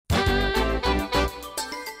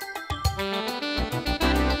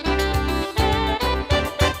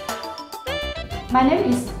My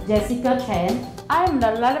name is Jessica Sheng. I am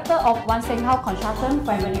the director of Sheng Construction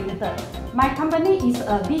Private Limited. My company is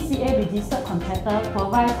a BCA registered contractor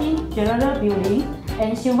providing general building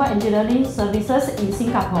and civil engineering services in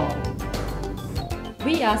Singapore.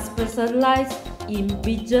 We are specialized in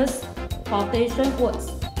bridges, foundation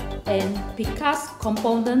works, and precast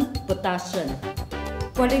component production.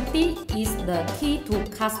 Quality is the key to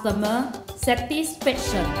customer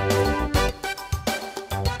satisfaction.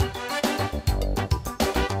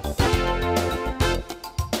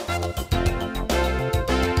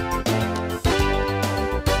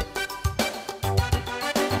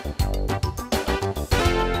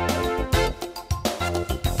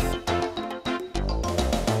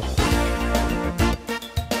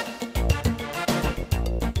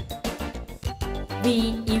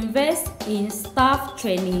 We invest in staff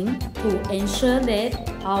training to ensure that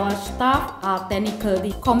our staff are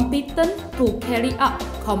technically competent to carry out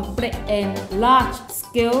complex and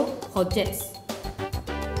large-scale projects,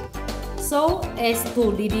 so as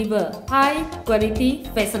to deliver high-quality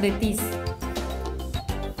facilities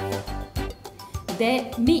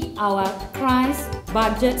that meet our clients'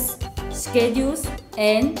 budgets, schedules,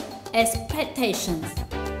 and expectations.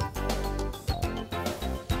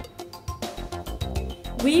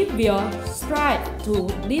 We will strive to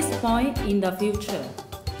this point in the future.